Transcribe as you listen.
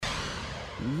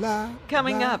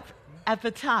Coming up at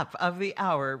the top of the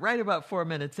hour, right about 4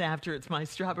 minutes after, it's my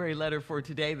strawberry letter for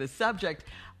today. The subject,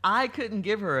 I couldn't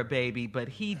give her a baby, but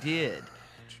he did.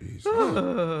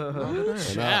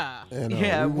 Jesus. Yeah.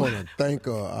 We want to thank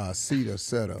our Cedar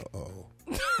Setter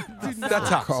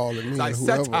calling me and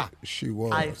whoever she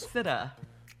was. Isita.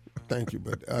 Thank you,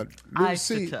 but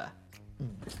Isita.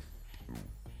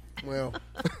 Well,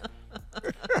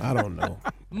 I don't know.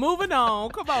 Moving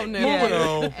on. Come on now. Yeah. Moving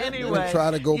on. Anyway. We'll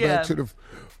try to go back to the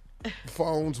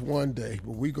phones one day,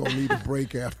 but we're going to need a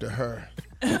break after her.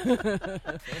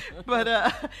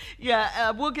 But,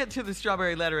 we'll get to the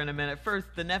strawberry letter in a minute. First,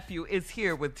 the nephew is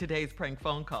here with today's prank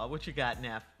phone call. What you got,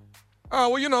 Neff?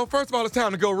 First of all, it's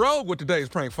time to go rogue with today's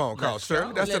prank phone call,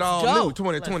 sir. That's it all new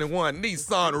 2021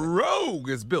 Nissan Rogue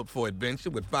is built for adventure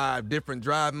with 5 different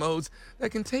drive modes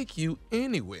that can take you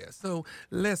anywhere. So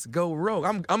let's go rogue.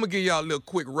 I'm going to give y'all a little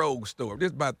quick rogue story. This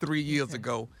is about 3 years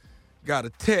ago. Got a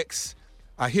text.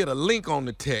 I hit a link on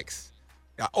the text.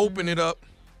 I open it up,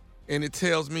 and it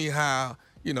tells me how,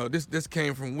 this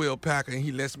came from Will Packer, and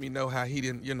he lets me know how he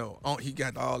didn't, he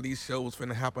got all these shows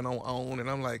finna happen on OWN, and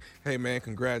I'm like, hey, man,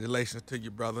 congratulations to you,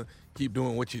 brother. Keep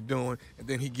doing what you're doing. And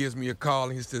then he gives me a call,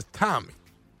 and he says, Tommy.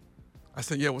 I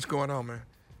said, yeah, what's going on, man?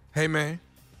 Hey, man,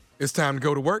 it's time to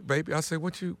go to work, baby. I said,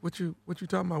 what you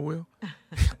talking about, Will?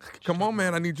 Come on,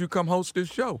 man, I need you to come host this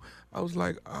show. I was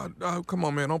like, come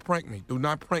on, man, don't prank me. Do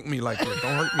not prank me like this.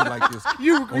 Don't hurt me like this.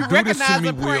 Don't do this to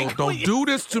me, Will. Don't do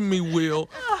this to me, Will.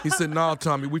 He said, no,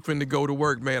 Tommy, we finna go to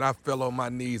work, man. I fell on my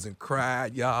knees and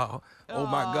cried, y'all. Oh,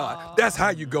 my God. That's how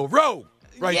you go rogue.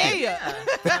 Right there.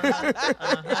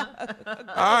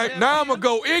 All right, now I'm going to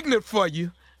go ignorant for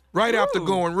you right after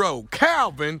going rogue.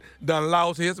 Calvin done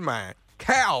lost his mind.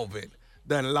 Calvin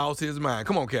done lost his mind.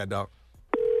 Come on, cat dog.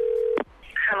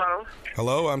 Hello.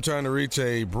 Hello, I'm trying to reach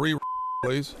a Bree,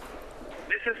 please.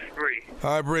 This is Bree.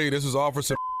 Hi, Bree. This is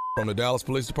Officer from the Dallas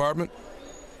Police Department.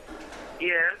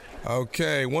 Yes.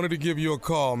 Okay, wanted to give you a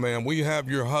call, man. We have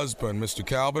your husband, Mr.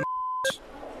 Calvin.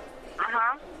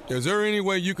 Uh-huh. Is there any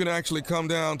way you can actually come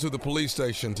down to the police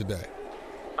station today?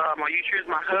 Are you sure it's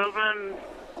my husband,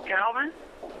 Calvin?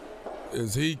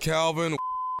 Is he Calvin?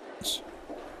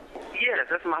 Yes,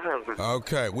 that's my husband.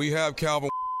 Okay, we have Calvin.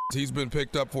 He's been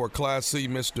picked up for a Class C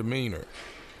misdemeanor.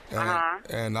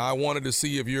 And I wanted to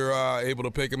see if you're able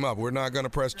to pick him up. We're not going to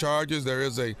press charges. There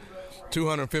is a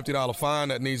 $250 fine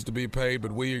that needs to be paid,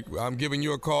 but I'm giving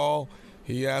you a call.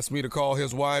 He asked me to call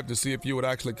his wife to see if you would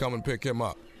actually come and pick him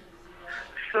up.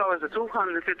 So is the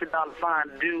 $250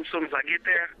 fine due as soon as I get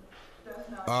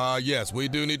there? Yes, we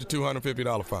do need the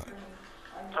 $250 fine.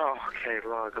 Oh, okay,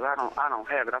 Lord, because I don't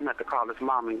have it. I'm going to have to call his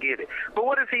mom and get it. But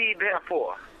what is he there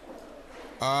for?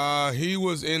 He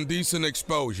was indecent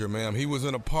exposure, ma'am. He was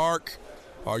in a park.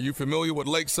 Are you familiar with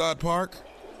Lakeside Park?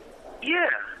 Yeah.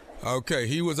 Okay,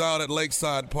 he was out at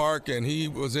Lakeside Park, and he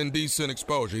was indecent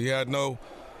exposure. He had no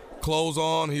clothes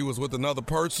on. He was with another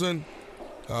person,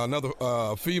 another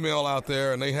female out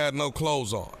there, and they had no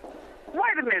clothes on.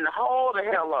 Wait a minute. Hold the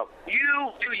hell up.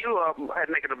 You are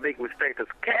making a big mistake,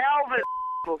 because Calvin's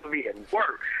supposed to be at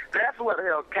work. That's what the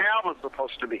hell Calvin's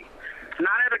supposed to be,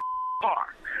 not at a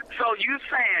park. So you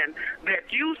saying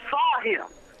that you saw him?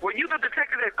 Were you the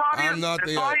detective that caught him? I'm not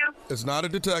It's not a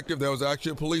detective. There was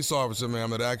actually a police officer, ma'am,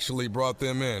 that actually brought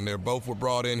them in. They both were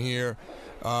brought in here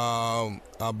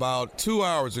about 2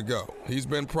 hours ago. He's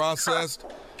been processed.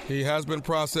 He has been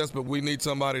processed, but we need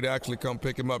somebody to actually come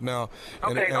pick him up now.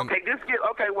 Well,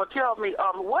 tell me,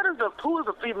 who is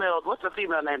the female? What's the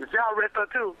female name? Did y'all arrest her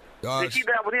too? Is she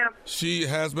there with him? She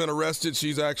has been arrested.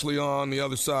 She's actually on the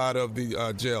other side of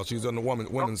the jail. She's on the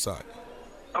women's side.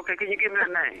 Okay, can you give me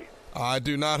her name? I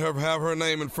do not have her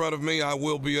name in front of me. I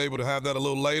will be able to have that a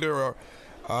little later.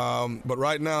 But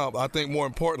right now, I think more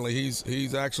importantly,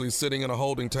 he's actually sitting in a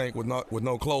holding tank with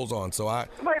no clothes on. So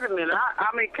Wait a minute.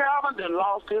 Calvin done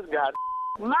lost his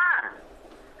mind.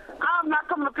 I'm not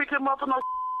coming to pick him up for no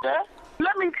that.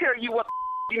 Let me tell you what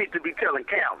you need to be telling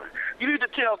Calvin. You need to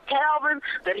tell Calvin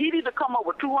that he need to come up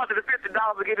with $250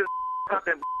 to get his out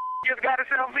there. Just got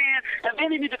himself in, and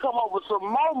then he need to come up with some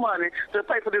more money to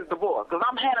pay for this divorce, because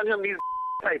I'm handing him these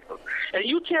papers. And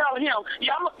you tell him,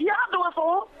 I'll do it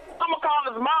for him. I'm going to call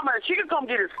his mama, and she can come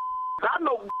get his I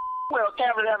know well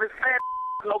Calvin have his fat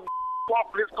no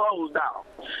walk with his clothes down.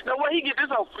 Now, where he get this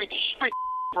old freaky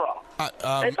from?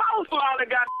 If I was for all that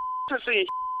got to see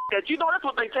that, that's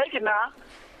what they taking now.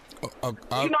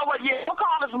 You know what? Yeah, I'll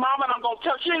call his mama, and I'm going to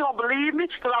tell. She ain't going to believe me,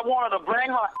 because I wanted to bring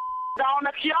her down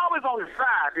there. She always on his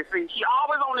side, you see. She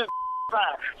always on his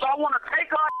side. So I want to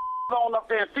take her on up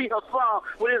there and see her son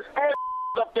with his head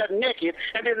up there naked,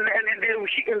 and then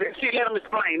she let him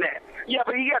explain that. Yeah,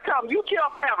 but you got to tell him, you tell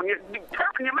Calvin, you make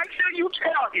sure you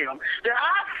tell him that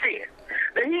I said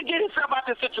that he get himself out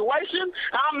the situation.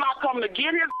 I'm not coming to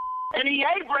get his, and he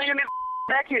ain't bringing his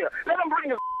back here. Let him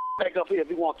bring his back up here if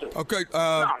he wants to. Okay,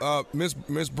 Miss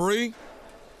Bree.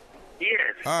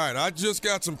 Yes. All right, I just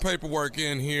got some paperwork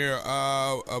in here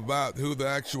about who the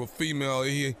actual female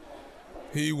he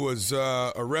was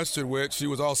arrested with. She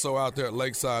was also out there at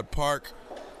Lakeside Park.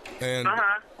 And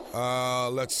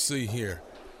let's see here.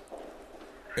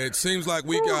 It seems like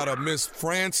we got a Miss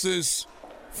Frances.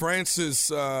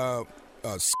 Frances.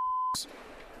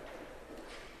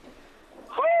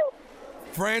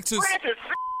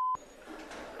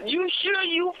 You sure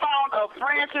you found a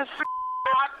Frances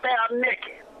out there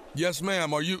naked? Yes,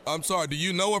 ma'am. I'm sorry. Do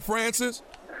you know a Frances?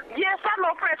 Yes, I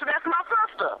know Frances. That's my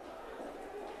sister.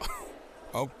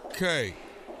 Okay.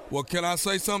 Well, can I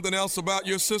say something else about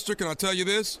your sister? Can I tell you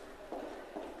this?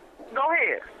 Go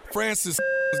ahead. Frances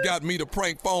got me to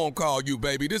prank phone call you,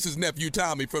 baby. This is Nephew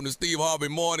Tommy from the Steve Harvey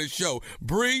Morning Show.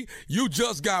 Bree, you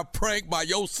just got pranked by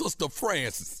your sister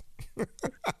Frances.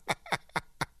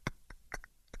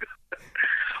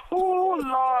 Oh,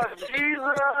 Lord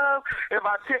Jesus. If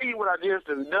I tell you what I just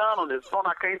done on this phone,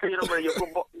 I can't tell you the radio.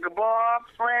 Boy,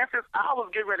 Frances, I was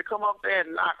getting ready to come up there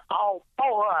and knock all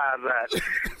four eyes out.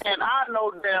 And I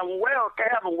know damn well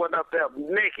Calvin wasn't up there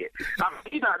naked. I mean,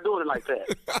 he's not doing it like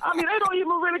that. I mean, they don't even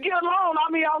really get along.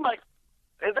 I mean, I'm like,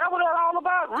 is that what that's all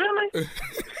about? Really?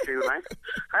 Excuse me.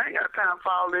 I ain't got time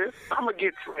for all this. I'm going to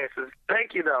get Frances.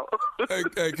 Thank you, though.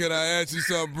 Hey, can I ask you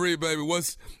something, Bree, baby?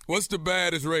 What's the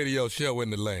baddest radio show in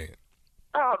the land?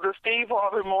 Oh, the Steve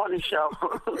Harvey Morning Show.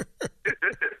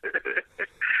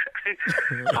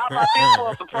 How about this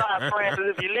for a surprise,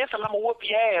 Frances? If you listen, I'm going to whoop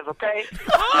your ass, okay?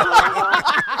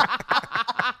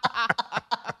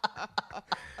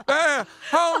 Man,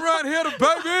 home run hitter,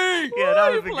 baby! Yeah,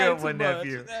 that was a You good played one, too much.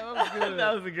 nephew. That was good.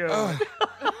 That was a good one.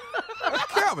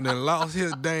 Calvin done lost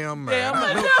his damn mind.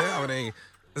 I know Calvin ain't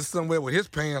somewhere with his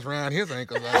pants around his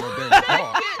ankles on no damn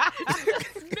car.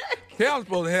 Calvin's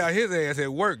supposed to have his ass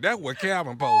at work. That's what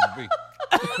Calvin's supposed to be.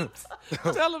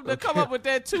 Tell him to come up with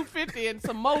that $250 and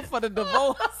some more for the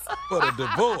divorce. For the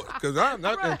divorce. Because I'm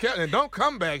not, and don't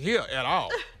come back here at all.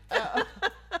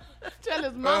 Tell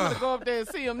his mama to go up there and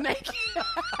see him naked. I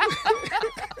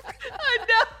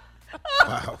know.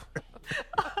 Wow.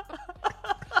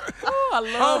 Oh, I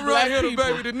love All right, black here, people.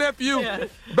 baby. The nephew Yes.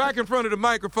 back in front of the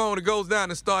microphone. It goes down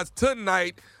and starts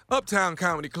tonight. Uptown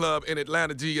Comedy Club in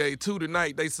Atlanta, GA. 2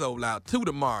 tonight, they sold out. 2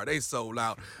 tomorrow, they sold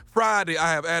out. Friday,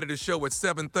 I have added a show at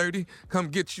 7:30. Come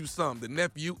get you some. The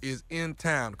nephew is in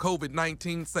town.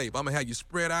 COVID-19 safe. I'm going to have you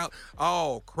spread out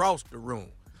all across the room.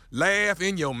 Laugh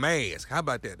in your mask. How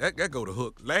about that? That go to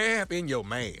hook. Laugh in your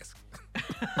mask.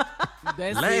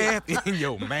 That's Laugh in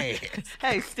your mask.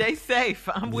 Hey, stay safe.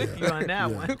 I'm with you on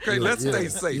that one. Okay, let's stay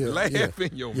safe. Laugh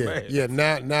in your mask. Yeah,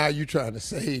 now you trying to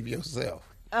save yourself.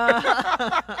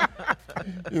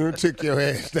 You took your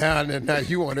ass down and now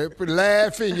you want to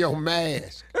laugh in your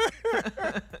mask.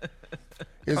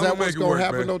 Is that what's going to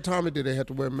happen, though, Tommy? Do they have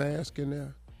to wear a mask in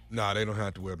there? Nah, they don't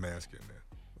have to wear a mask in there.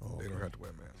 Oh, they don't have to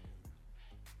wear a mask.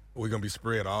 We're going to be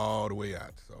spread all the way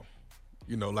out. So,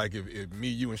 you know, like if me,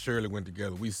 you, and Shirley went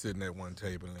together, we sitting at one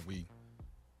table and we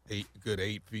 8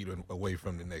 feet away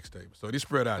from the next table. So they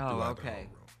spread out throughout the whole room.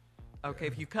 Okay,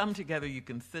 if you come together, you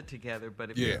can sit together,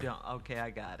 but if you don't, okay, I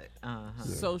got it. Uh-huh.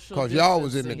 social Because y'all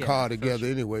was in the distancing. car together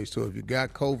anyway, so if you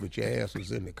got COVID, your ass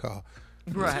was in the car.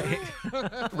 Right.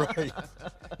 Right.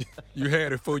 You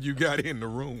had it before you got in the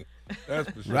room.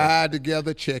 That's for sure. Ride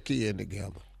together, check in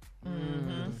together.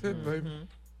 That's it, baby.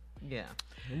 Yeah.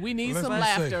 We need Let's some be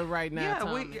laughter safe. right now, Yeah,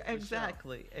 Tommy, for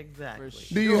exactly. sure.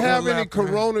 Do you Sure. have any Laughter, man.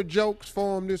 Corona jokes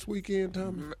for him this weekend,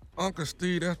 Tommy? Uncle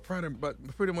Steve, that's pretty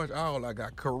much all I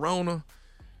got. Corona,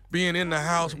 being in the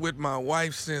house with my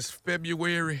wife since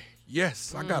February.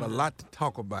 Yes, I got a lot to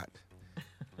talk about.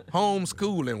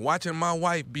 Homeschooling, watching my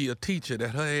wife be a teacher that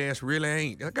her ass really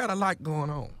ain't. I got a lot going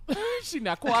on. She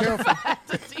not qualified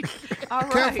to teach. All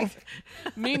right. Careful.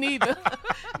 Me neither.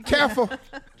 Careful.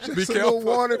 Just Be a careful. little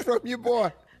warning from your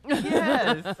boy.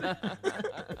 Yes.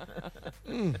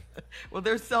 Well,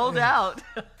 they're sold out.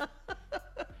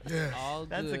 Yeah. All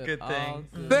That's a good, good all thing.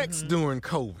 good. Sex during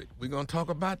COVID. We're going to talk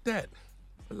about that.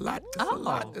 It's a lot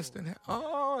Oh. that's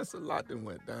it's a lot that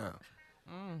went down.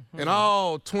 And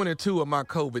all 22 of my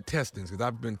COVID testings, because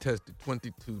I've been tested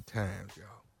 22 times, y'all.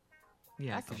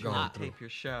 Yeah, That's a because you lot. tape your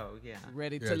show. Yeah.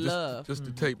 Ready Yeah, to love. just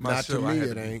to tape my Not show. to I me, had it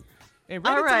to be- ain't. And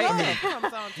ready All right. to love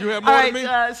comes on. You have All more right,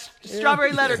 than me?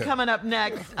 Strawberry Letter coming up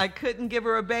next. I couldn't give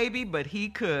her a baby, but he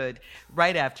could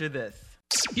right after this.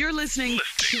 You're listening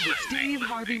to the Steve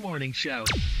Harvey Morning Show.